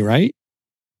money, right?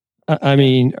 I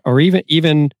mean, or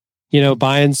even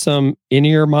buying some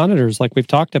in-ear monitors like we've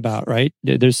talked about, right?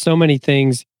 There's so many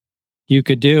things you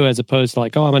could do, as opposed to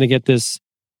like, oh, I'm going to get this,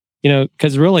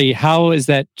 because really, how is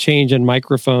that change in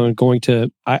microphone going to,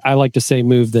 I like to say,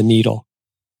 move the needle,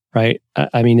 right?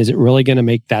 I mean, is it really going to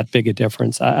make that big a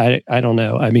difference? I don't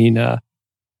know. I mean, a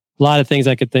lot of things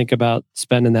I could think about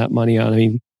spending that money on. I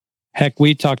mean, heck,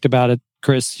 we talked about it,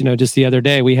 Chris, just the other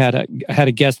day. We had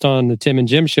a guest on the Tim and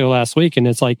Jim show last week, and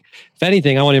it's like, if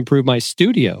anything, I want to improve my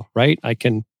studio, right? I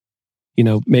can,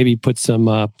 maybe put some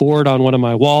board on one of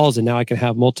my walls, and now I can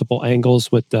have multiple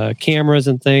angles with cameras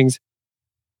and things.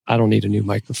 I don't need a new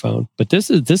microphone, but this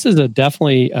is a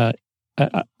definitely, I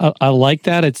like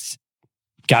that. It's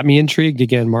got me intrigued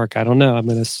again, Mark. I don't know. I'm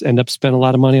going to end up spending a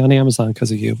lot of money on Amazon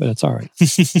because of you, but it's all right.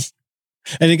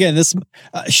 And again, this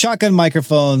shotgun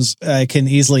microphones can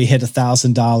easily hit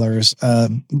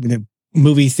 $1,000.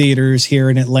 Movie theaters here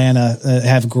in Atlanta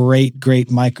have great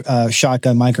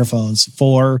shotgun microphones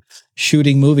for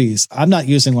shooting movies. I'm not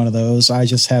using one of those. I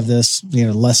just have this,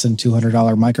 less than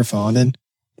 $200 microphone, and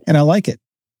I like it.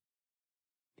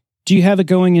 Do you have it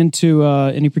going into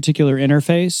any particular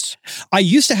interface? I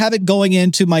used to have it going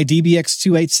into my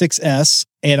DBX286S,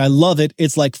 and I love it.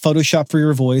 It's like Photoshop for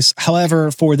your voice.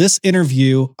 However, for this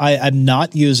interview, I'm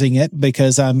not using it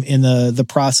because I'm in the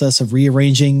process of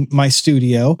rearranging my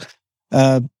studio.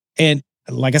 And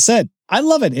like I said, I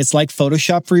love it. It's like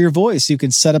Photoshop for your voice. You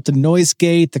can set up the noise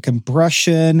gate, the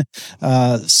compression,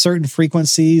 certain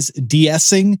frequencies,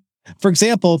 de-essing. For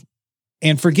example,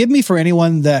 and forgive me for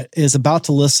anyone that is about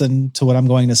to listen to what I'm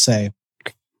going to say.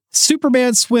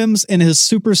 Superman swims in his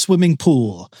super swimming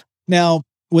pool. Now,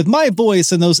 with my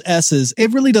voice and those S's,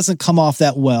 it really doesn't come off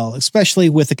that well, especially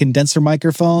with a condenser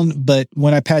microphone. But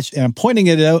when I patch, and I'm pointing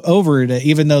it over it,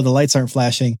 even though the lights aren't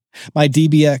flashing, my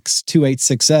DBX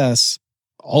 286S,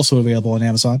 also available on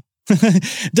Amazon,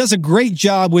 does a great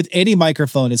job with any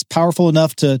microphone. It's powerful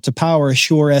enough to power a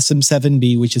Shure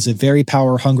SM7B, which is a very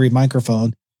power-hungry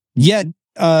microphone. Yet,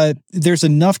 there's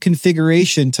enough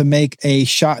configuration to make a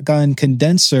shotgun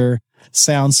condenser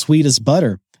sound sweet as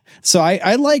butter. So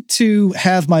I like to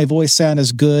have my voice sound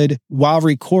as good while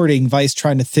recording, vice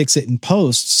trying to fix it in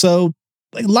post. So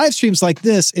live streams like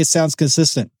this, it sounds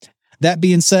consistent. That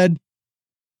being said,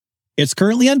 it's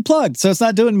currently unplugged, so it's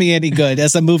not doing me any good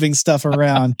as I'm moving stuff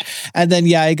around. And then,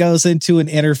 it goes into an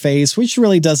interface, which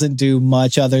really doesn't do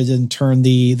much other than turn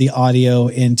the audio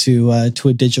into to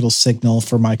a digital signal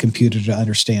for my computer to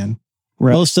understand.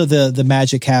 Right. Most of the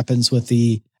magic happens with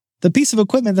the piece of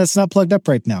equipment that's not plugged up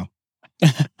right now.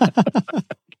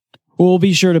 We'll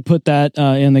be sure to put that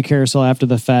in the carousel after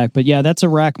the fact. But yeah, that's a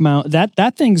rack mount.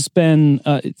 That thing's been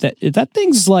that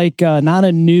thing's like not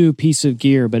a new piece of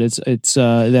gear, but it's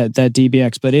that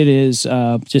DBX. But it is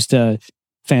just a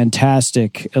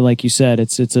fantastic, like you said,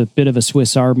 it's a bit of a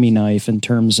Swiss Army knife in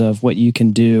terms of what you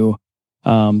can do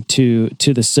to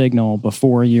the signal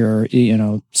before you're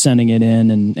sending it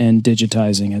in and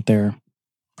digitizing it there.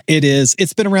 It is.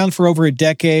 It's been around for over a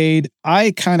decade.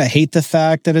 I kind of hate the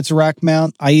fact that it's a rack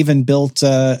mount. I even built,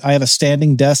 I have a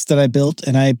standing desk that I built,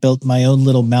 and I built my own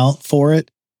little mount for it.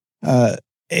 And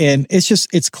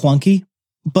it's clunky.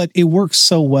 but it works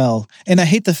so well. And I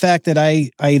hate the fact that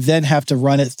I then have to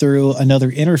run it through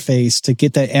another interface to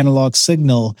get that analog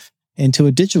signal into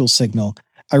a digital signal.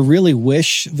 I really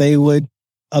wish they would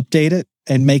update it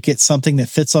and make it something that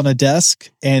fits on a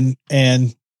desk and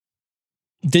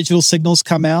digital signals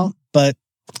come out, but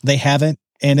they haven't.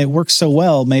 And it works so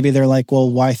well. Maybe they're like, well,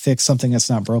 why fix something that's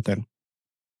not broken?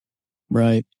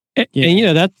 Right.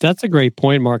 And that's a great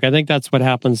point, Mark. I think that's what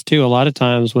happens too. A lot of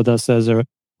times with us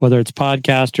whether it's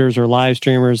podcasters or live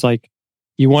streamers, like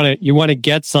you want to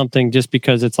get something just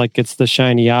because it's the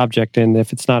shiny object. And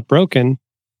if it's not broken,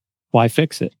 why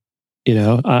fix it?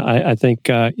 I think,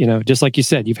 just like you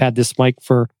said, you've had this mic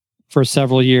for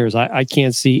several years. I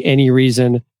can't see any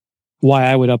reason why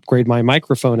I would upgrade my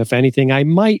microphone. If anything, I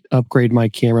might upgrade my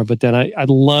camera, but then I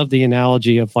love the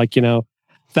analogy of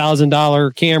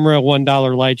 $1,000 camera,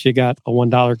 $1 light, you got a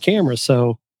 $1 camera.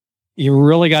 So you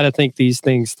really got to think these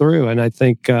things through. And I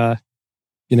think,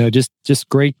 just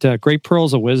great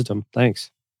pearls of wisdom. Thanks.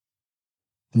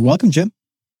 You're welcome, Jim.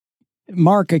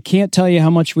 Mark, I can't tell you how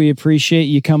much we appreciate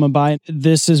you coming by.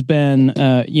 This has been,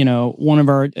 one of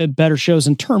our better shows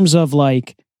in terms of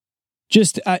the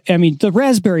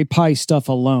Raspberry Pi stuff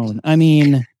alone. I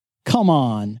mean, come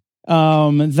on.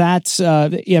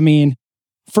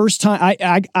 First time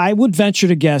I would venture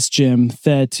to guess, Jim,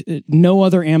 that no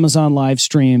other Amazon live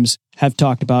streams have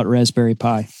talked about Raspberry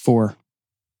Pi 4.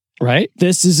 Right?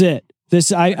 This is it.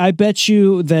 I bet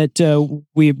you that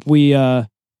we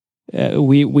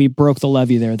broke the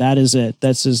levee there. That is it.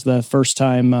 This is the first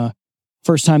time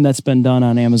that's been done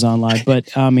on Amazon Live.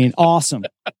 But I mean, awesome.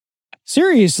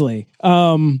 Seriously. You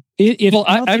and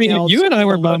I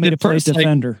were both at first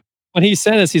Defender. When he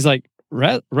said this, he's like,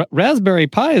 Raspberry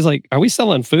Pi is like, are we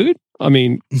selling food? I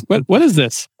mean, what is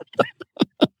this?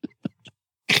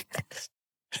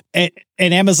 And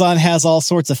Amazon has all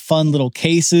sorts of fun little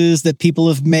cases that people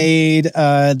have made.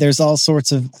 There's all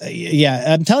sorts of,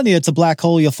 I'm telling you, it's a black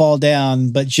hole. You'll fall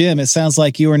down. But Jim, it sounds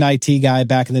like you were an IT guy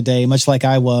back in the day, much like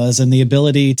I was. And the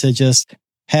ability to just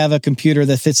have a computer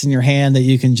that fits in your hand that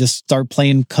you can just start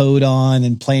playing code on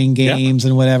and playing games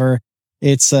and whatever.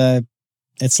 It's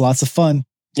lots of fun.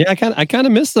 Yeah, I kind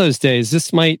of miss those days.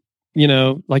 This might,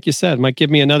 like you said, might give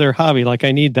me another hobby. Like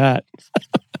I need that.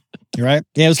 You're right.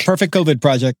 Yeah, it was a perfect COVID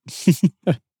project.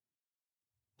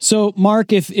 So,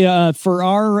 Mark, if for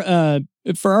our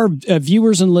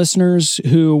viewers and listeners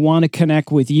who want to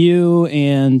connect with you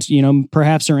and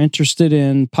perhaps are interested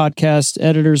in Podcast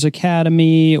Editors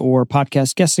Academy or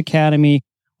Podcast Guest Academy,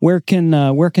 where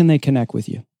can they connect with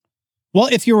you? Well,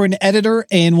 if you're an editor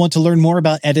and want to learn more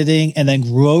about editing and then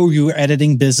grow your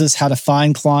editing business, how to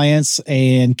find clients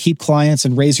and keep clients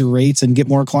and raise your rates and get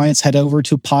more clients, head over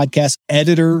to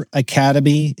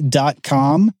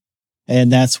podcasteditoracademy.com.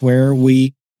 And that's where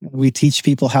we teach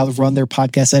people how to run their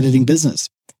podcast editing business.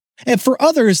 And for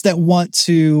others that want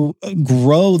to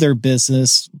grow their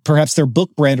business, perhaps their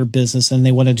book brand or business, and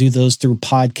they want to do those through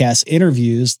podcast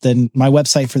interviews, then my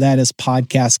website for that is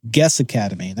Podcast Guest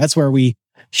Academy. That's where we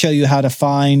show you how to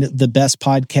find the best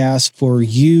podcast for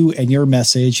you and your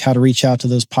message, how to reach out to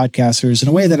those podcasters in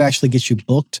a way that actually gets you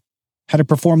booked, how to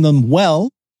perform them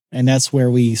well. And that's where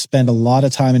we spend a lot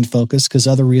of time and focus because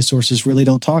other resources really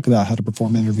don't talk about how to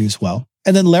perform interviews well.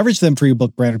 And then leverage them for your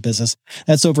book brand or business.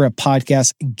 That's over at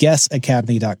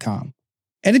podcastguestacademy.com.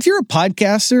 And if you're a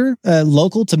podcaster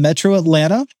local to Metro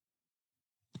Atlanta,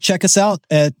 check us out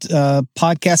at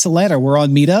Podcast Atlanta. We're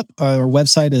on Meetup. Our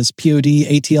website is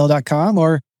podatl.com,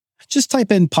 or just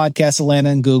type in Podcast Atlanta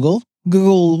in Google.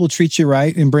 Google will treat you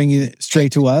right and bring you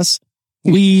straight to us.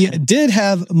 We did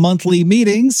have monthly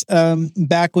meetings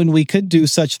back when we could do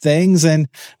such things, and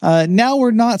now we're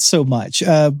not so much.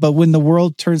 But when the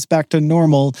world turns back to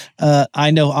normal, I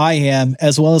know I am,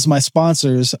 as well as my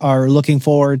sponsors, are looking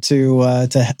forward to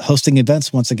hosting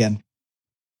events once again.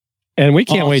 And we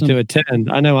can't wait to attend.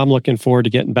 I know I'm looking forward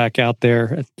to getting back out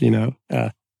there.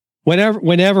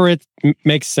 Whenever it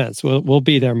makes sense, we'll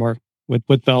be there, Mark,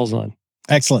 with bells on.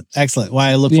 Excellent. Well,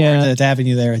 I look forward to having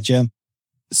you there, Jim.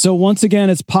 So once again,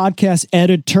 it's Podcast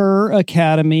Editor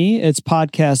Academy. It's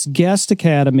Podcast Guest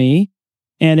Academy.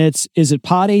 And is it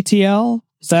PodATL?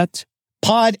 Is that?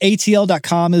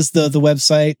 PodATL.com is the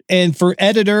website. And for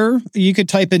editor, you could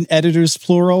type in editors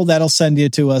plural. That'll send you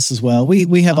to us as well.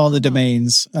 We have all the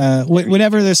domains.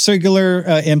 Whenever there's singular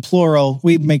and plural,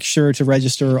 we make sure to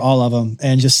register all of them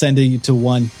and just send you to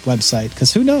one website,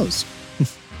 because who knows?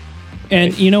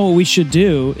 And you know what we should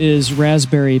do is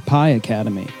Raspberry Pi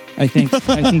Academy. I think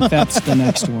that's the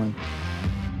next one.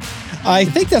 I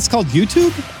think that's called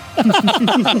YouTube.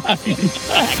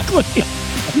 Exactly.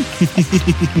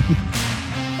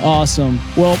 Awesome.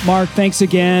 Well, Mark, thanks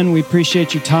again. We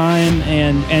appreciate your time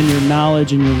and your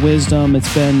knowledge and your wisdom.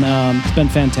 It's been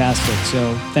fantastic.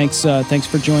 So thanks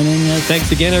for joining us.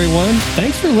 Thanks again, everyone.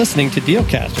 Thanks for listening to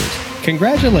Dealcasters.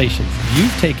 Congratulations.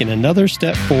 You've taken another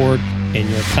step forward in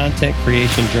your content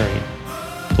creation journey.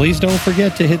 Please don't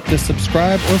forget to hit the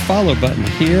subscribe or follow button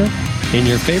here in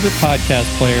your favorite podcast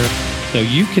player so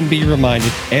you can be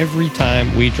reminded every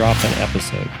time we drop an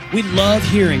episode. We love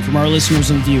hearing from our listeners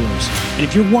and viewers. And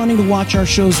if you're wanting to watch our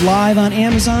shows live on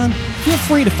Amazon, feel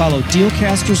free to follow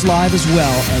Dealcasters Live as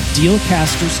well at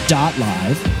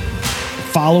dealcasters.live.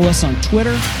 Follow us on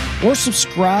Twitter or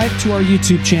subscribe to our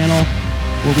YouTube channel,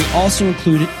 where we also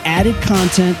included added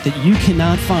content that you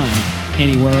cannot find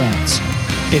anywhere else.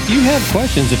 If you have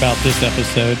questions about this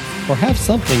episode or have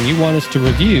something you want us to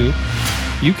review,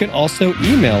 you can also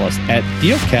email us at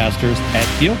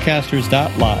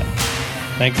dealcasters@dealcasters.live.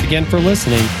 Thanks again for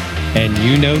listening, and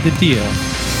you know the deal.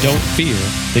 Don't fear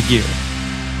the gear.